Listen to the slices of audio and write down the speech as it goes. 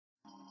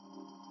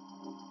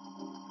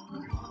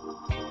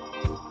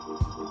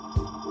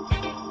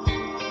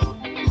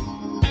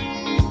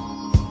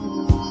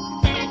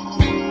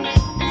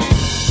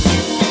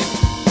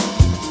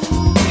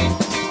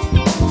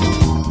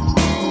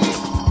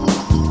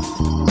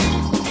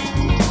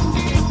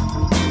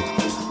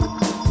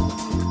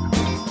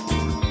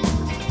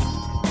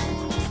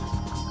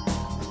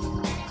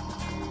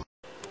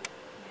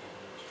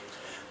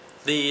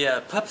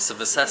The purpose of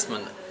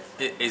assessment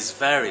is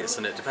various,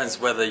 and it depends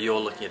whether you're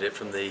looking at it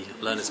from the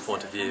learner's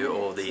point of view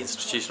or the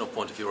institutional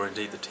point of view or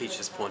indeed the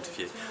teacher's point of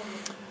view.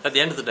 At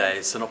the end of the day,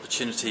 it's an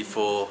opportunity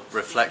for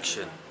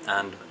reflection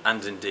and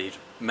indeed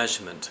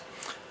measurement.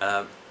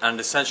 And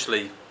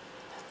essentially,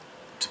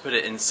 to put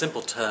it in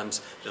simple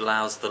terms, it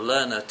allows the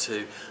learner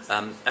to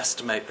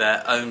estimate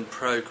their own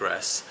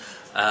progress,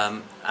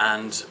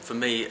 and for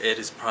me it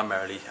is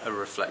primarily a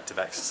reflective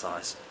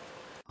exercise.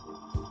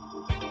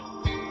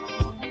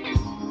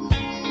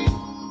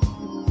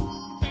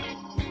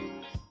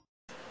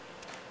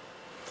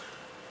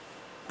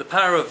 The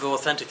power of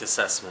authentic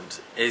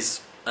assessment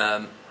is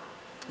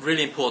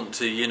really important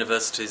to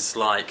universities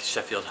like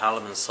Sheffield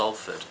Hallam and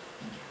Salford,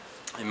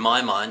 in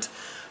my mind,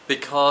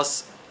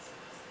 because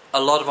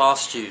a lot of our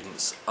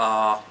students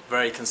are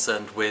very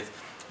concerned with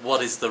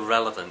what is the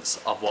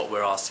relevance of what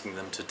we're asking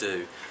them to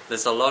do.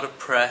 There's a lot of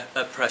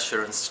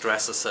pressure and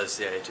stress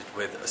associated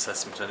with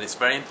assessment, and it's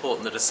very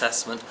important that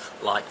assessment,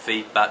 like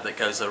feedback that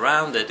goes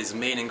around it, is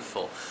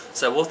meaningful.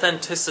 So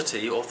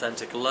authenticity,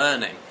 authentic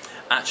learning,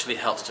 actually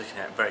helps to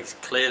connect very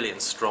clearly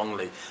and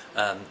strongly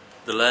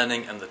the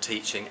learning and the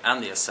teaching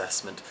and the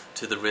assessment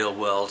to the real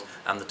world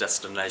and the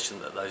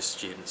destination that those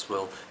students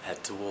will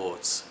head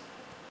towards.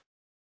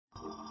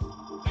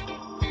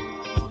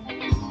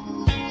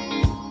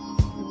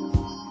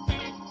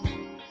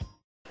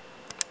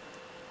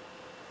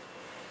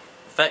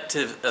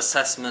 Effective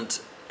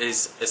assessment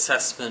is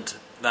assessment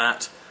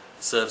that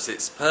serves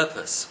its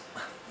purpose,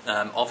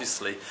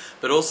 obviously,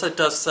 but also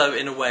does so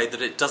in a way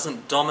that it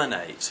doesn't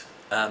dominate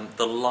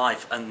the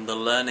life and the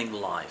learning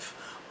life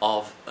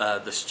of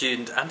the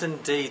student and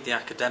indeed the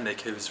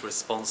academic who is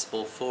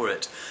responsible for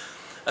it.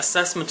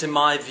 Assessment, in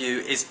my view,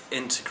 is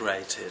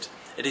integrated.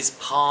 It is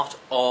part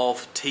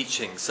of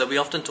teaching. So we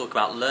often talk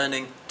about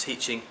learning,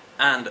 teaching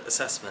and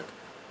assessment.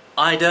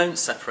 I don't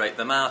separate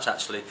them out,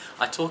 actually.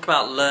 I talk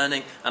about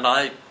learning, and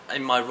I,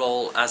 in my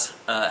role as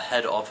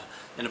head of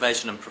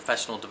innovation and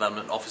professional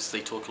development,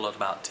 obviously talk a lot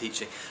about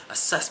teaching.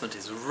 Assessment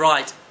is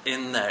right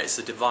in there. It's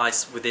a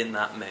device within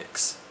that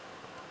mix.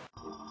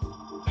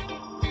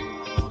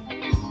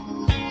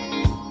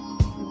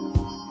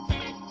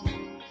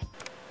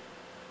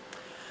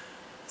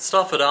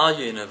 Staff at our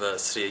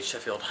university,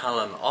 Sheffield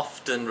Hallam,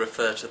 often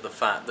refer to the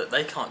fact that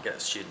they can't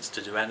get students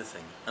to do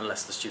anything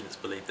unless the students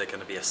believe they're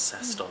going to be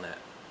assessed on it.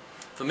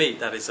 For me,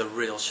 that is a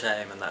real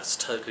shame, and that's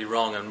totally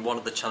wrong, and one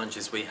of the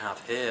challenges we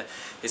have here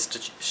is to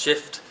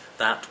shift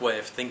that way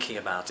of thinking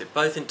about it,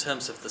 both in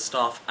terms of the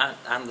staff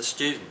and the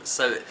students.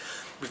 So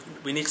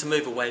we need to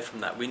move away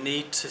from that. We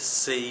need to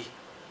see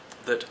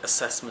that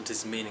assessment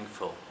is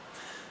meaningful.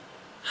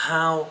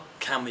 How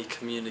can we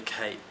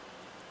communicate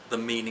the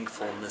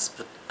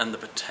meaningfulness and the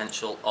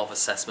potential of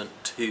assessment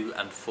to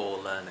and for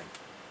learning?